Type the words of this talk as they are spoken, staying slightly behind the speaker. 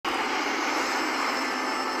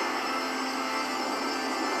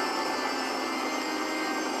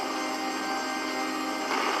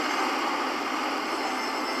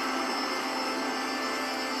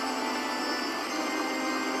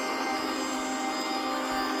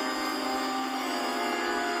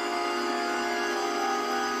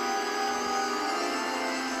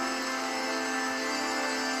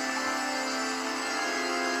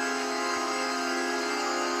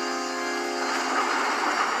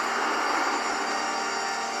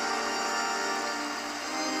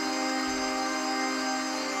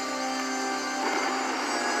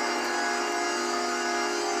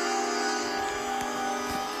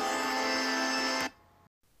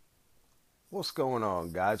What's going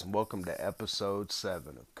on, guys? And welcome to episode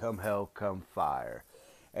 7 of Come Hell, Come Fire.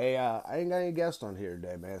 Hey, I ain't got any guests on here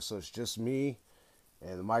today, man, so it's just me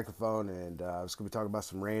and the microphone, and I was going to be talking about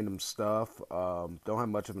some random stuff. Don't have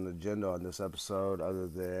much of an agenda on this episode other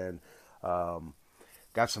than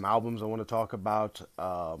got some albums I want to talk about.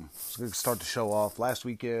 I was going to start the show off last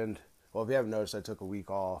weekend. Well, if you haven't noticed, I took a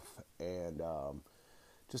week off and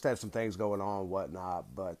just had some things going on and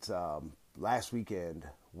whatnot, but last weekend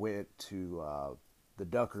went to the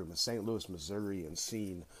Duck Room in St. Louis, Missouri, and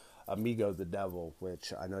seen Amigo the Devil,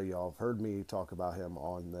 which I know y'all have heard me talk about him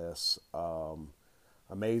on this.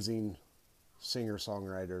 Amazing singer,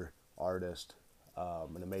 songwriter, artist,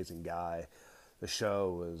 an amazing guy. The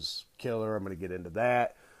show was killer. I'm going to get into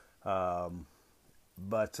that. Yeah,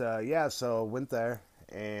 so went there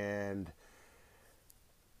and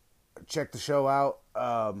checked the show out.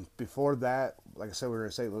 Before that, like I said, we were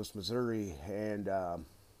in St. Louis, Missouri, and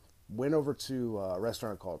went over to a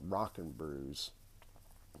restaurant called Rockin' Brews.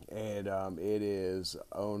 And it is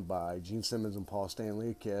owned by Gene Simmons and Paul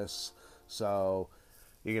Stanley of Kiss. So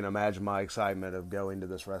you can imagine my excitement of going to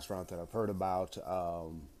this restaurant that I've heard about.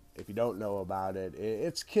 If you don't know about it,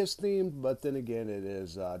 it's Kiss themed, but then again, it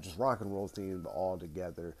is just rock and roll themed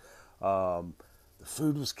altogether. The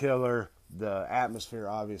food was killer. The atmosphere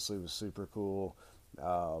obviously was super cool.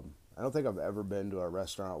 I don't think I've ever been to a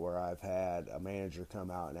restaurant where I've had a manager come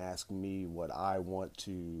out and ask me what I want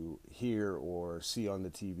to hear or see on the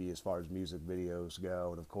TV as far as music videos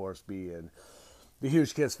go. And of course, being the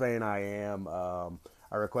huge Kiss fan I am,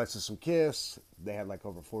 I requested some Kiss. They had like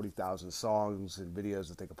over 40,000 songs and videos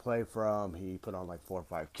that they could play from. He put on like 4 or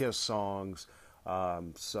 5 Kiss songs.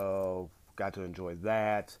 So got to enjoy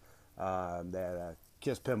that. They had a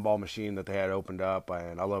Kiss pinball machine that they had opened up,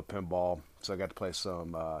 and I love pinball, so I got to play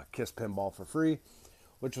some Kiss pinball for free,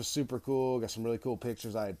 which was super cool. Got some really cool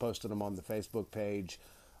pictures. I had posted them on the Facebook page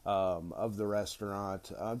of the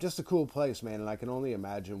restaurant. Just a cool place, man, and I can only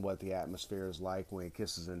imagine what the atmosphere is like when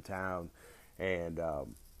Kiss is in town, and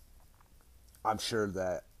I'm sure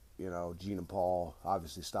that, Gene and Paul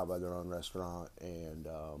obviously stopped by their own restaurant, and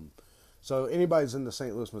so anybody's in the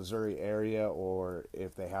St. Louis, Missouri area, or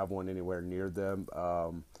if they have one anywhere near them,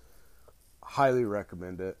 highly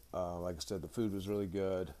recommend it. Like I said, the food was really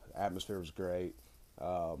good. The atmosphere was great.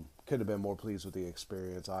 Couldn't have been more pleased with the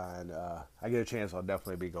experience. I get a chance, I'll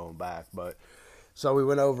definitely be going back. But so we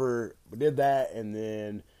went over, we did that, and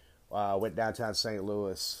then went downtown St.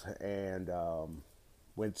 Louis and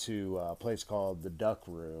went to a place called the Duck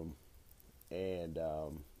Room, and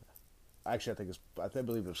actually, I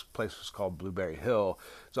believe this place was called Blueberry Hill.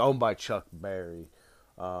 It's owned by Chuck Berry,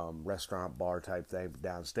 restaurant bar type thing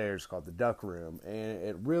downstairs called the Duck Room, and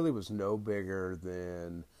it really was no bigger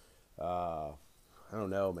than I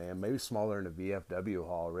don't know, man, maybe smaller than a VFW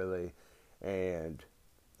hall, really. And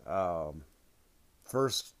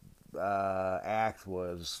first act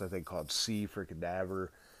was, I think, called C for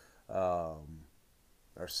Cadaver.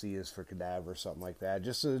 Or C is for Cadaver, something like that.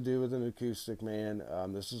 Just to do with an acoustic, man.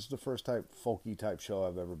 This is the first folky type show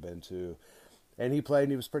I've ever been to. And he played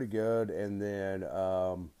and he was pretty good. And then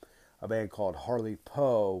a band called Harley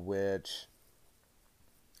Poe, which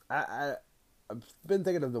I've been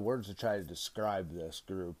thinking of the words to try to describe this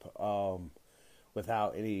group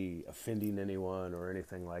without any offending anyone or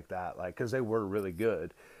anything like that. Like, because they were really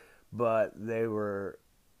good, but they were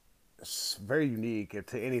very unique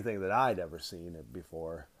to anything that I'd ever seen it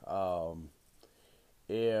before.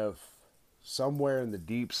 If somewhere in the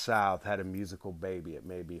deep South had a musical baby, it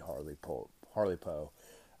may be Harley Poe.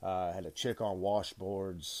 Had a chick on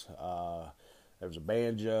washboards. There was a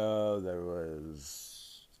banjo. There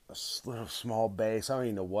was a little small bass. I don't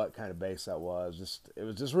even know what kind of bass that was. It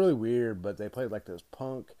was just really weird. But they played like this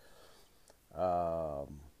punk,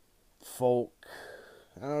 folk.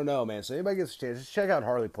 I don't know, man. So anybody gets a chance, just check out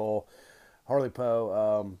Harley Poe. Like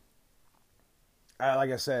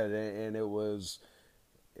I said, and it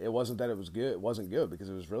wasn't that it was good. It wasn't good because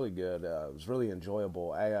it was really good. It was really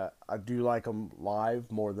enjoyable. I do like them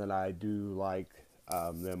live more than I do like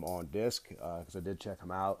them on disc because I did check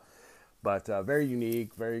them out. But very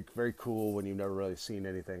unique, very very cool when you've never really seen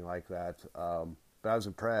anything like that. But I was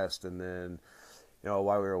impressed, and then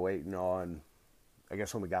while we were waiting on, I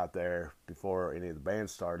guess when we got there, before any of the band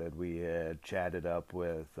started, we had chatted up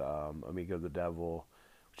with Amigo the Devil,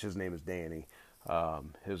 which his name is Danny.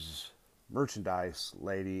 His merchandise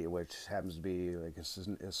lady, which happens to be like his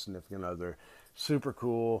significant other, super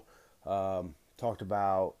cool. Talked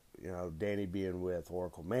about Danny being with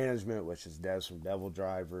Oracle Management, which is Des from Devil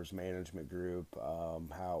Drivers management group.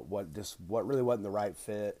 What really wasn't the right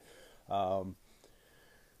fit.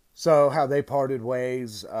 So how they parted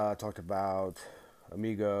ways, talked about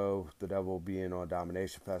Amigo, the Devil being on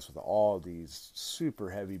Domination Fest with all these super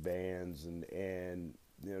heavy bands, and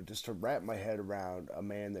you know, just to wrap my head around a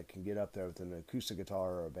man that can get up there with an acoustic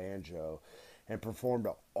guitar or a banjo and perform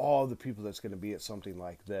to all the people that's going to be at something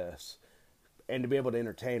like this, and to be able to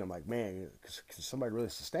entertain them, like, man, can somebody really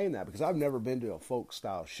sustain that? Because I've never been to a folk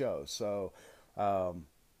style show, so um,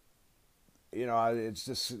 you know, it's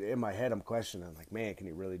just in my head. I'm questioning. I'm like, man, can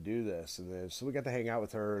he really do this? And then so we got to hang out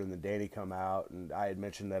with her, and then Danny come out, and I had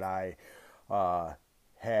mentioned that I uh,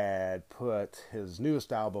 had put his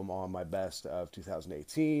newest album on my best of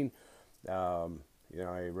 2018. You know,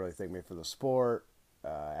 he really thanked me for the support.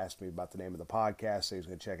 Asked me about the name of the podcast, so he was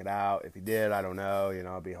going to check it out. If he did, I don't know. You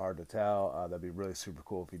know, it'd be hard to tell. That'd be really super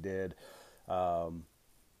cool if he did. Um,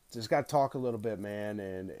 just got to talk a little bit, man,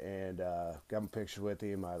 and got a picture with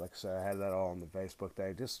him. Like I said, I had that all on the Facebook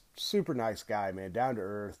thing. Just super nice guy, man, down to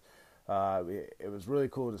earth. It was really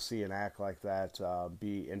cool to see an act like that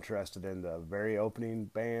be interested in the very opening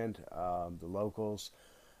band, the locals.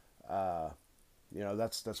 Uh, you know,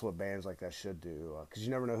 that's what bands like that should do, because you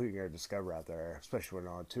never know who you're going to discover out there, especially when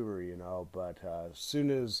they're on tour, you know. But as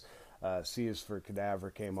soon as C is for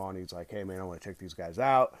Cadaver came on, he's like, hey, man, I want to check these guys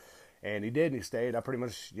out. And he did, and he stayed. I pretty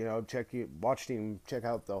much, you know, watched him check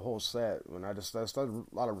out the whole set. And that's a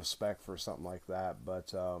lot of respect for something like that.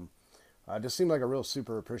 But just seemed like a real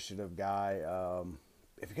super appreciative guy.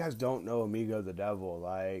 If you guys don't know Amigo the Devil,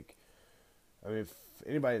 like, I mean, if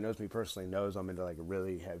anybody that knows me personally knows I'm into like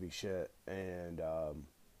really heavy shit and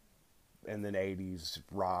then 80s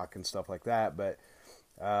rock and stuff like that. But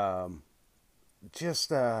um,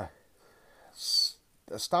 just a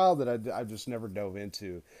style that I just never dove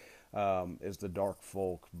into is the dark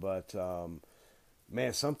folk. But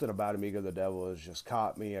man, something about Amigo the Devil has just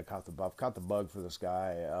caught me. I've caught the bug for this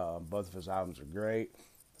guy. Both of his albums are great.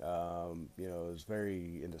 You know, he's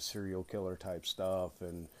very into serial killer type stuff,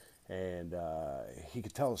 and he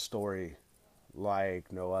could tell a story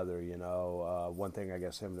like no other. You know, one thing I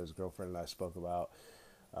guess him and his girlfriend and I spoke about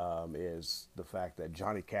is the fact that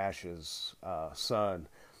Johnny Cash's son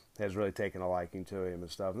has really taken a liking to him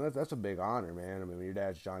and stuff. And that's a big honor, man. I mean, when your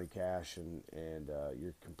dad's Johnny Cash and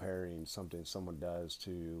you're comparing something someone does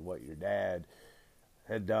to what your dad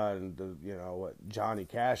had done, you know, what Johnny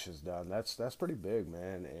Cash has done, that's pretty big,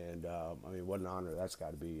 man. And I mean, what an honor that's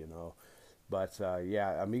got to be, you know. But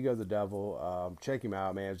yeah, Amigo the Devil, check him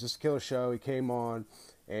out, man. It's just a killer show. He came on,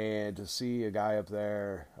 and to see a guy up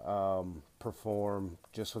there perform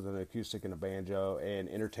just with an acoustic and a banjo and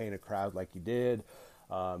entertain a crowd like he did.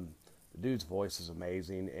 The dude's voice is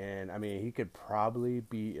amazing, and I mean, he could probably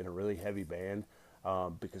be in a really heavy band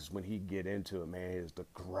because when he get into it, man, is the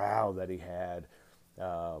growl that he had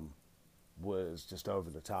um, was just over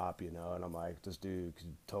the top, you know. And I'm like, this dude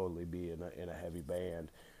could totally be in a heavy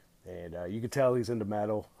band. And you can tell he's into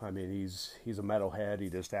metal. I mean, he's a metalhead. He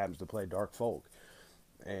just happens to play dark folk.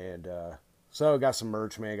 And so got some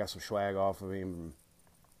merch, man. Got some swag off of him,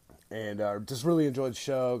 and just really enjoyed the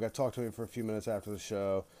show. Got to talk to him for a few minutes after the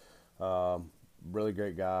show. Really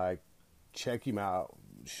great guy. Check him out.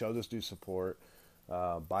 Show this dude support.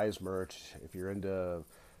 Buy his merch if you're into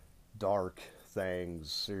dark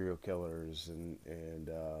things, serial killers, and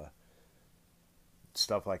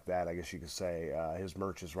stuff like that. I guess you could say his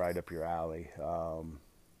merch is right up your alley.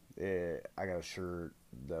 I got a shirt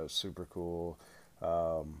that was super cool.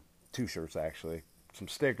 Two shirts actually, some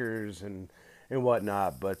stickers and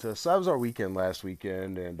whatnot. But so that was our weekend last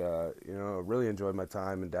weekend, and you know, really enjoyed my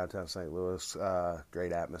time in downtown St. Louis.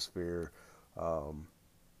 Great atmosphere.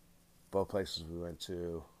 Both places we went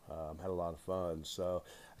to had a lot of fun. So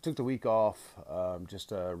I took the week off just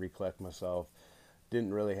to recollect myself.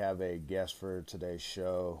 Didn't really have a guest for today's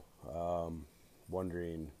show.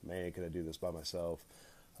 Wondering, man, could I do this by myself?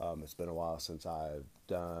 It's been a while since I've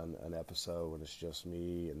done an episode when it's just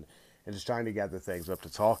me, and just trying to gather things up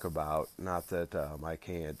to talk about. Not that I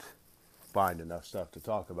can't find enough stuff to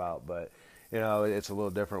talk about, but you know, it's a little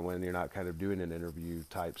different when you're not kind of doing an interview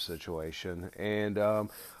type situation. And I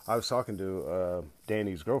was talking to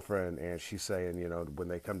Danny's girlfriend, and she's saying, you know, when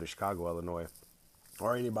they come to Chicago, Illinois,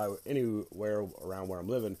 or anywhere around where I'm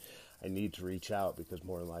living, I need to reach out because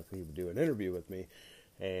more than likely he would do an interview with me.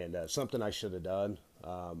 And something I should have done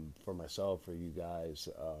for myself, for you guys,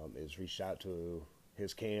 is reach out to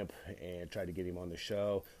his camp and try to get him on the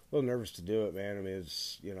show. A little nervous to do it, man. I mean,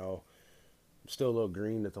 it's, you know, I'm still a little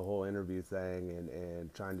green at the whole interview thing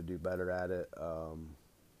and trying to do better at it. I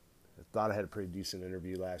thought I had a pretty decent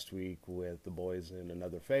interview last week with the boys in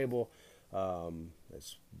Another Fable.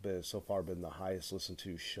 It's so far been the highest listened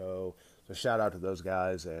to show. a shout out to those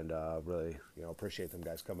guys, and really, appreciate them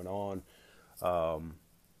guys coming on.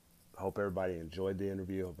 Hope everybody enjoyed the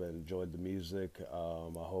interview. Hope they enjoyed the music. I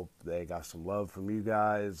hope they got some love from you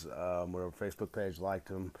guys. Whatever Facebook page liked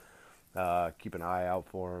them. Keep an eye out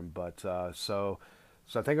for them. But so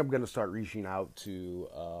I think I'm going to start reaching out to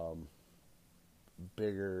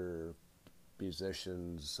bigger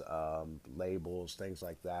musicians, labels, things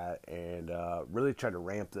like that, and really try to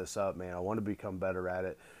ramp this up, man. I want to become better at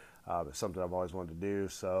it. It's something I've always wanted to do.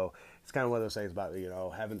 So it's kind of one of those things about,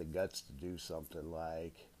 having the guts to do something.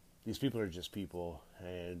 Like, these people are just people.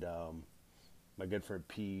 And my good friend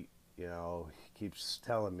Pete, he keeps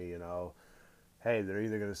telling me, hey, they're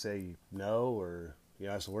either going to say no, or,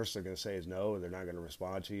 that's the worst they're going to say is no, or they're not going to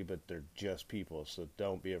respond to you, but they're just people. So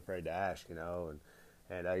don't be afraid to ask, and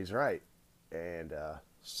he's right. And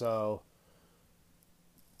so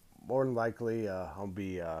more than likely, I'll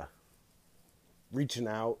be reaching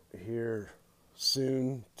out here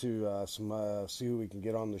soon to see who we can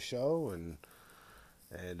get on the show, and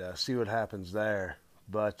see what happens there.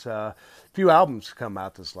 But a few albums come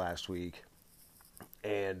out this last week,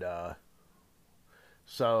 and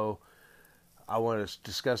so I want to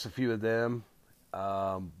discuss a few of them.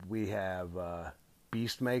 We have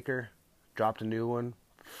Beastmaker dropped a new one,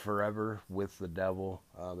 Forever with the Devil.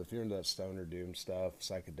 If you're into that stoner doom stuff,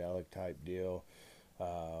 psychedelic type deal,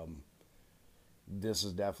 this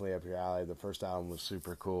is definitely up your alley. The first album was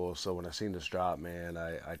super cool, so when I seen this drop, man,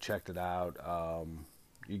 I checked it out.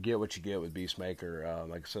 You get what you get with Beastmaker.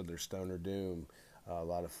 Like I said, there's stoner doom, a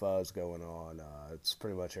lot of fuzz going on. It's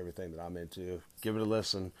pretty much everything that I'm into. Give it a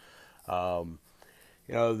listen.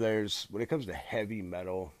 There's, when it comes to heavy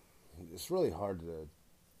metal, it's really hard to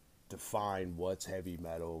define what's heavy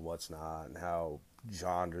metal and what's not, and how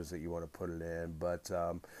genres that you want to put it in. But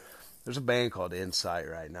there's a band called Insight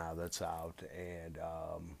right now that's out, and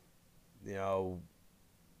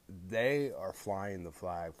they are flying the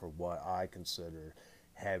flag for what I consider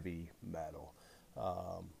heavy metal.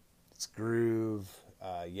 It's groove.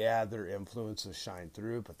 Their influences shine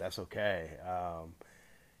through, but that's okay.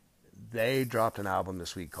 They dropped an album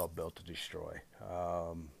this week called Built to Destroy.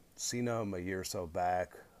 Seen them a year or so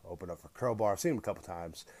back, opened up for Crowbar. I've seen him a couple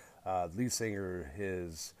times. Lead singer,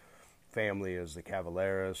 his family is the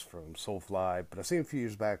Cavaleras from Soulfly, but I seen him a few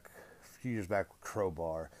years back with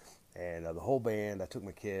Crowbar, and the whole band. I took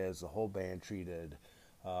my kids. The whole band treated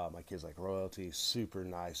my kids like royalty. Super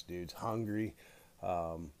nice dudes, hungry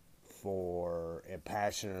for and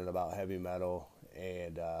passionate about heavy metal,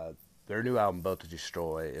 and their new album, Built to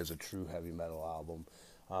Destroy, is a true heavy metal album.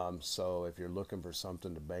 So if you're looking for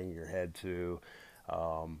something to bang your head to,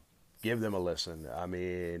 give them a listen. I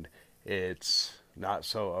mean, it's not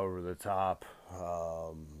so over the top,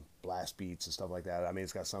 blast beats and stuff like that. I mean,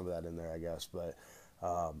 it's got some of that in there, I guess, but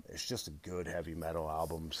it's just a good heavy metal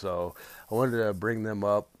album. So I wanted to bring them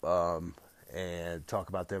up and talk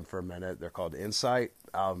about them for a minute. They're called Insight.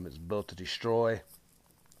 Album is Built to Destroy.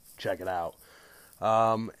 Check it out.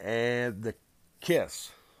 And the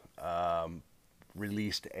Kiss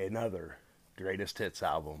released another greatest hits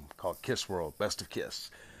album called Kiss World, Best of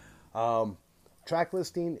Kiss. Track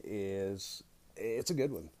listing it's a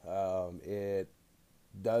good one. It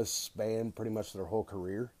does span pretty much their whole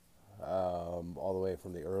career, all the way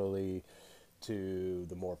from the early to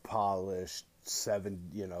the more polished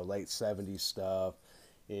late 70s stuff,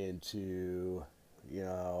 into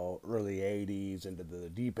early 80s, into the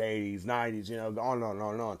deep 80s, 90s, on and on and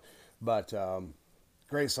on and on. But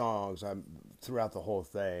great songs throughout the whole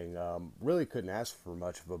thing. Really couldn't ask for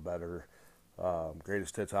much of a better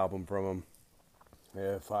greatest hits album from them.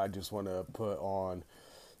 If I just want to put on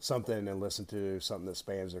something and listen to something that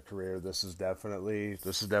spans their career, this is definitely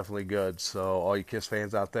good. So all you Kiss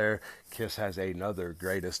fans out there, Kiss has another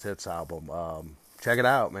greatest hits album. Check it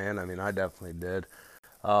out, man. I mean, I definitely did.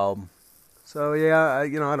 So yeah, I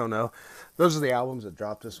don't know. Those are the albums that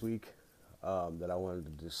dropped this week that I wanted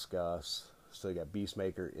to discuss. So you got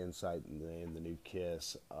Beastmaker, Insight, and the new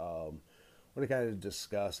Kiss. I want to kind of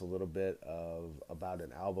discuss a little bit about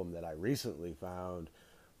an album that I recently found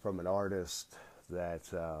from an artist that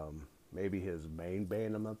maybe his main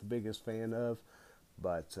band I'm not the biggest fan of,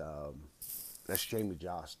 but that's Jamie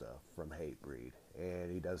Josta from Hatebreed,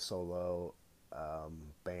 and he does solo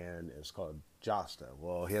band. It's called Josta.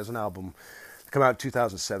 Well, he has an album that came out in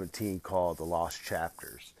 2017 called The Lost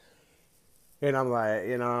Chapters. And I'm like,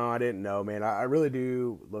 I didn't know, man. I really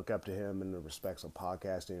do look up to him in the respects of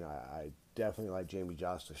podcasting. I definitely like Jamie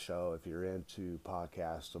Josta's show. If you're into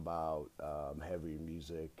podcasts about heavy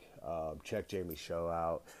music, check Jamie's show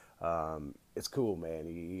out. It's cool, man.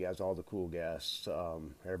 He has all the cool guests.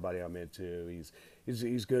 Everybody I'm into.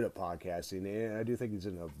 he's good at podcasting, and I do think he's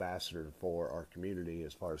an ambassador for our community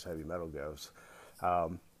as far as heavy metal goes.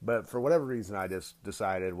 But for whatever reason, I just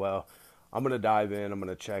decided, well, I'm going to dive in. I'm going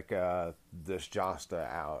to check this Josta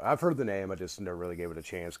out. I've heard the name. I just never really gave it a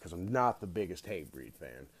chance because I'm not the biggest Hatebreed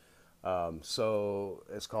fan. So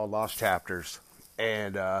it's called Lost Chapters.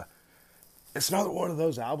 And it's another one of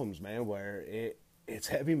those albums, man, where it's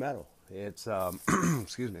heavy metal. It's,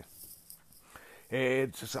 excuse me.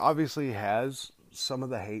 It just obviously has some of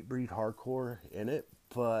the Hatebreed hardcore in it,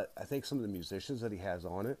 but I think some of the musicians that he has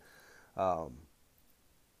on it,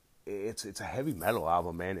 it's a heavy metal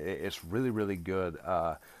album, man. It's really, really good.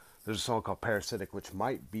 There's a song called Parasitic, which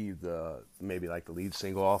might be maybe like the lead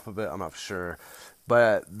single off of it. I'm not sure,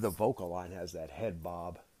 but the vocal line has that head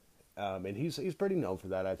bob, and he's pretty known for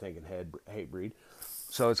that, I think, in Hatebreed.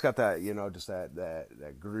 So it's got that, just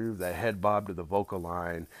that groove, that head bob to the vocal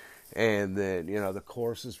line, and then the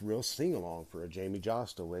chorus is real sing along for a Jamie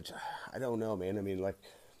Josta, which I don't know, man. I mean, like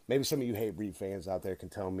maybe some of you Hatebreed fans out there can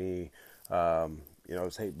tell me.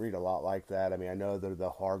 Is Hatebreed a lot like that? I mean, I know they're the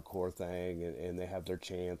hardcore thing, and they have their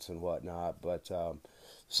chants and whatnot, but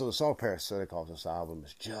so the song Parasitic off this album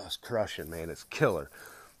is just crushing, man. It's killer.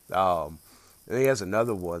 And he has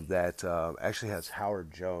another one that actually has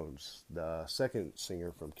Howard Jones, the second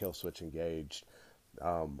singer from Killswitch Engaged,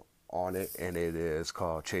 on it, and it is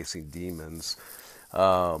called Chasing Demons.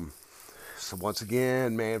 So once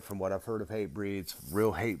again, man, from what I've heard of Hatebreeds,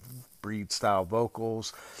 real Hatebreed style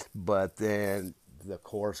vocals, but then the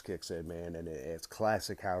chorus kicks in, man, and it's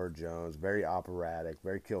classic Howard Jones, very operatic,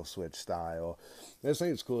 very Killswitch style. I just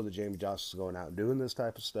think it's cool that Jamie Josta is going out and doing this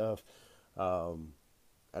type of stuff.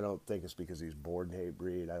 I don't think it's because he's bored in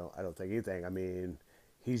Hatebreed. I don't think anything. I mean,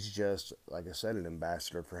 he's just, like I said, an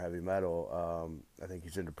ambassador for heavy metal. I think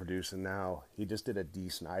he's into producing now. He just did a Dee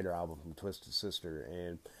Snider album from Twisted Sister,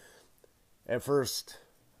 and at first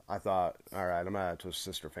I thought, all right, I'm not a Twisted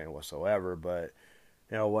Sister fan whatsoever, but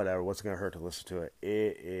whatever. What's it going to hurt to listen to it?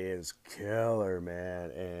 It is killer,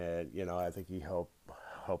 man. And, I think he helped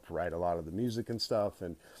write a lot of the music and stuff.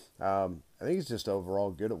 And I think he's just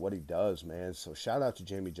overall good at what he does, man. So shout out to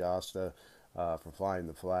Jamie Josta for flying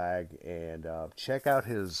the flag. And check out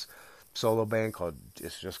his solo band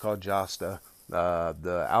it's just called Josta.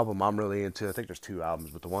 The album I'm really into, I think there's 2 albums,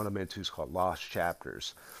 but the one I'm into is called Lost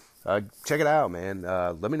Chapters. Check it out, man.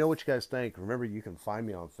 Let me know what you guys think. Remember, you can find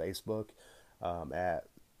me on Facebook at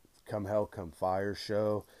Come Hell Come Fire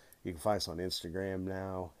Show. You can find us on Instagram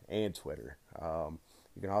now and Twitter.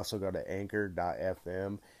 You can also go to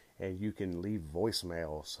anchor.fm and you can leave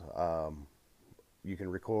voicemails. You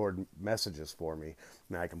can record messages for me.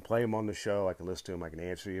 Now I can play them on the show. I can listen to them. I can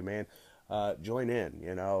answer you, man. Join in,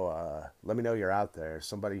 let me know you're out there.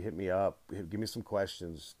 Somebody hit me up. Give me some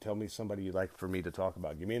questions. Tell me somebody you'd like for me to talk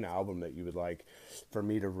about. Give me an album that you would like for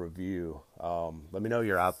me to review. Let me know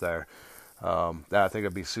you're out there. That I think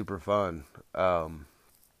it'd be super fun.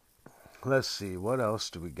 Let's see, what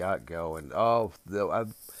else do we got going? It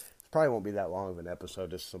probably won't be that long of an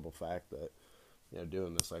episode. Just the simple fact that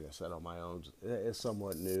doing this, like I said, on my own is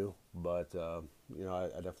somewhat new. But I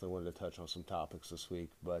definitely wanted to touch on some topics this week.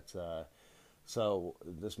 But so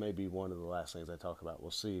this may be one of the last things I talk about.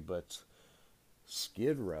 We'll see. But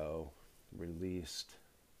Skid Row released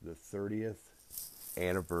the 30th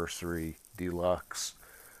anniversary deluxe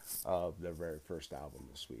of their very first album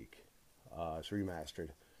this week. It's remastered.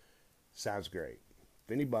 Sounds great.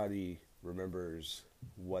 If anybody remembers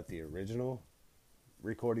what the original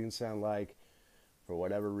recordings sound like, for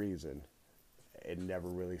whatever reason, it never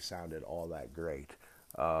really sounded all that great.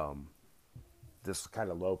 This kind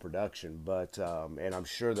of low production, but and I'm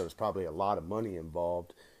sure there was probably a lot of money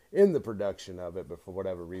involved in the production of it, but for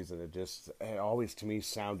whatever reason, it always to me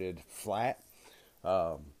sounded flat.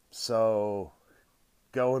 So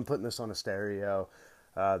going putting this on a stereo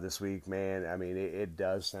this week, man, I mean, it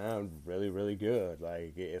does sound really, really good.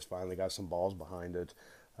 Like, it's finally got some balls behind it.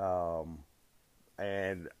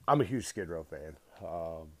 And I'm a huge Skid Row fan.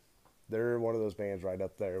 They're one of those bands right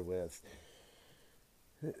up there with,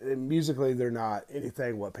 musically, they're not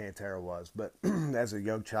anything what Pantera was, but as a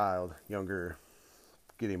young child, younger,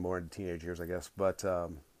 getting more into teenage years, I guess, but, there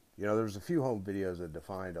was a few home videos that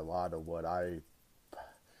defined a lot of what I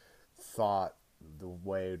thought the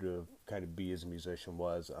way to kind of be as a musician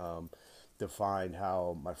was. Defined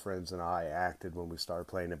how my friends and I acted when we started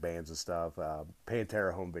playing in bands and stuff.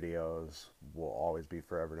 Pantera home videos will always be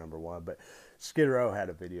forever number one, but Skid Row had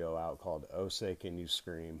a video out called "Oh Say Can You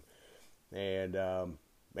Scream," and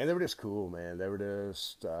man, they were just cool, man. They were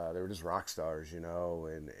just rock stars, you know.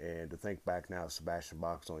 And to think back now, Sebastian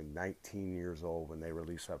Bach was only 19 years old when they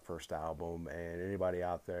released that first album. And anybody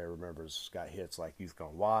out there remembers got hits like "Youth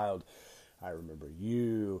Gone Wild," "I Remember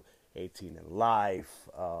You," "18 in Life."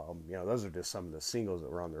 You know, those are just some of the singles that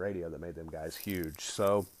were on the radio that made them guys huge.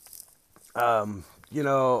 So, you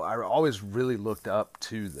know, I always really looked up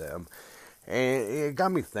to them. And it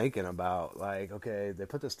got me thinking about, like, okay, they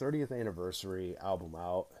put this 30th anniversary album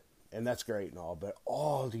out, and that's great and all, but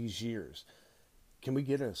all these years, can we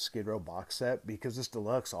get a Skid Row box set? Because this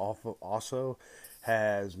deluxe also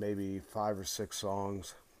has maybe 5 or 6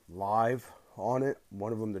 songs live on it.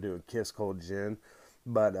 One of them they're doing Kiss Cold Gin,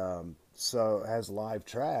 but so it has live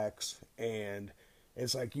tracks, and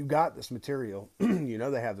it's like you got this material. You know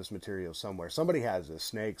they have this material somewhere. Somebody has this.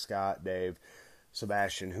 Snake, Scott, Dave,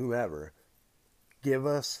 Sebastian, whomever. Give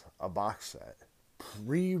us a box set,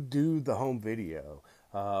 redo the home video,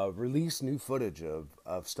 release new footage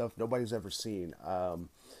of stuff nobody's ever seen.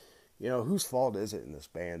 You know, whose fault is it in this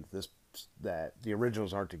band that the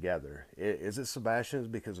originals aren't together? Is it Sebastian's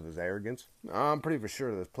because of his arrogance? I'm pretty for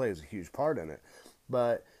sure this plays a huge part in it.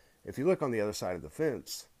 But if you look on the other side of the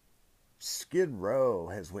fence, Skid Row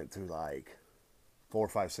has went through like 4 or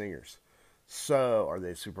 5 singers. So are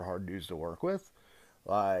they super hard dudes to work with?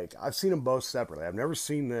 Like, I've seen them both separately. I've never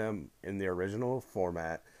seen them in the original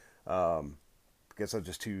format. I guess I'm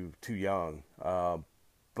just too young.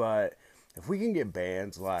 But if we can get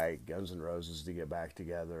bands like Guns N' Roses to get back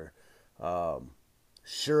together,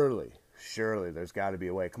 surely, surely there's got to be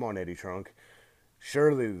a way. Come on, Eddie Trunk.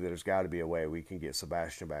 Surely there's got to be a way we can get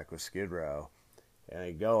Sebastian back with Skid Row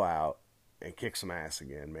and go out and kick some ass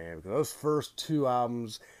again, man. Because those first 2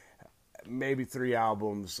 albums, maybe 3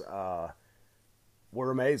 albums,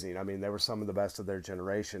 were amazing. I mean, they were some of the best of their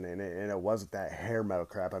generation, and it wasn't that hair metal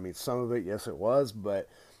crap. I mean, some of it, yes, it was, but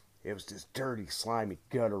it was just dirty, slimy,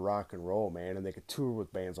 gutter rock and roll, man. And they could tour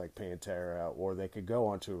with bands like Pantera, or they could go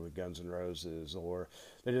on tour with Guns N' Roses, or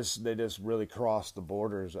they just really crossed the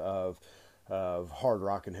borders of hard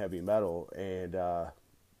rock and heavy metal. And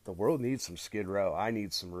the world needs some Skid Row. I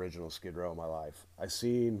need some original Skid Row in my life. I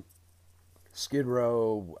seen Skid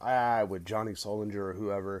Row with Johnny Solinger or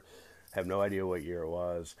whoever. Have no idea what year it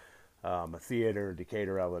was. A theater in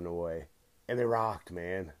Decatur, Illinois, and they rocked,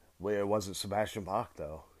 man. Well, it wasn't Sebastian Bach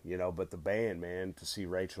though, you know, but the band, man, to see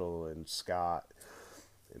Rachel and Scott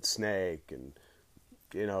and Snake, and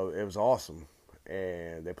you know, it was awesome.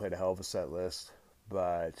 And they played a hell of a set list.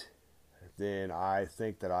 But then I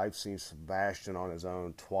think that I've seen Sebastian on his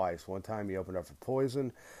own twice. One time he opened up for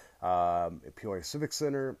Poison at Peoria Civic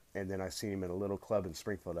Center, and then I seen him in a little club in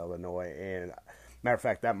Springfield, Illinois. And matter of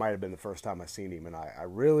fact, that might have been the first time I seen him, and I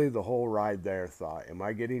really, the whole ride there, thought, am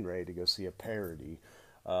I getting ready to go see a parody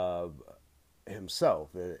of himself?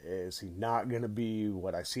 Is he not going to be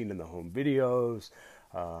what I seen in the home videos?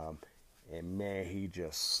 And man, he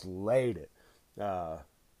just slayed it.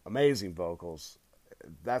 Amazing vocals.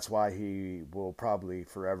 That's why he will probably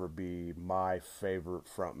forever be my favorite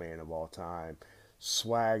frontman of all time.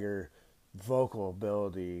 Swagger, vocal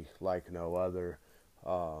ability like no other.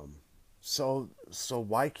 So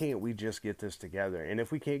why can't we just get this together? And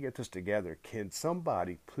if we can't get this together, can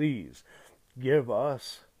somebody please give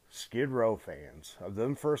us Skid Row fans of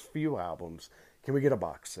them first few albums, can we get a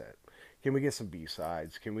box set? Can we get some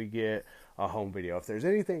B-sides? Can we get a home video? If there's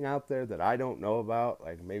anything out there that I don't know about,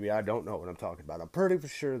 like maybe I don't know what I'm talking about. I'm pretty for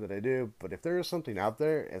sure that I do, but if there is something out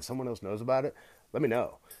there and someone else knows about it, let me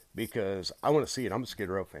know, because I want to see it. I'm a Skid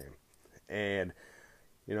Row fan. And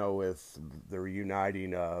you know, with the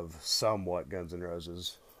reuniting of somewhat Guns N'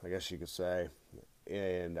 Roses, I guess you could say.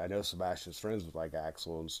 And I know Sebastian's friends with like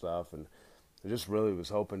Axl and stuff, and I just really was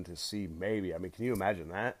hoping to see maybe. I mean, can you imagine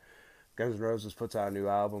that? Guns N' Roses puts out a new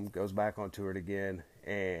album, goes back on tour again,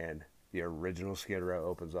 and the original Skid Row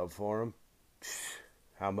opens up for them.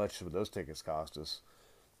 How much would those tickets cost us?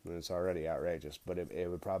 I mean, it's already outrageous, but it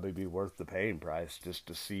would probably be worth the paying price just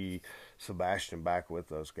to see Sebastian back with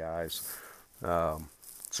those guys.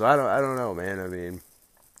 So I don't know, man. I mean,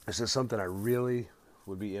 it's just something I really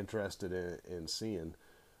would be interested in seeing.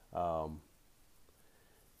 You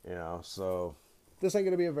know, so this ain't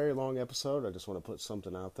going to be a very long episode. I just want to put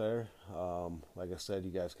something out there. Like I said,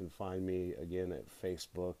 you guys can find me again at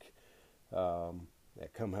Facebook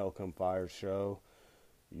at Come Hell Come Fire Show.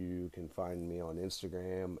 You can find me on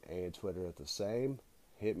Instagram and Twitter at the same.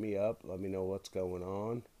 Hit me up. Let me know what's going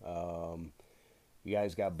on. You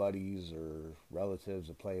guys got buddies or relatives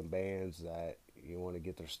that play in bands that you want to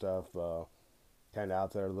get their stuff kind of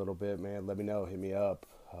out there a little bit, man, let me know. Hit me up.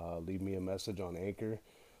 Leave me a message on Anchor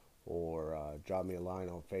or drop me a line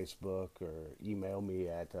on Facebook, or email me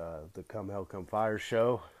at the Come Hell Come Fire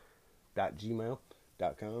Show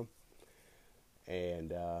 .gmail.com.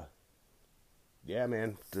 And yeah,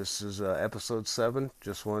 man, this is episode 7.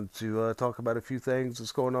 Just wanted to talk about a few things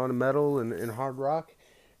that's going on in metal and hard rock.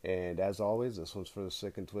 And as always, this one's for the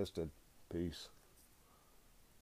sick and twisted. Peace.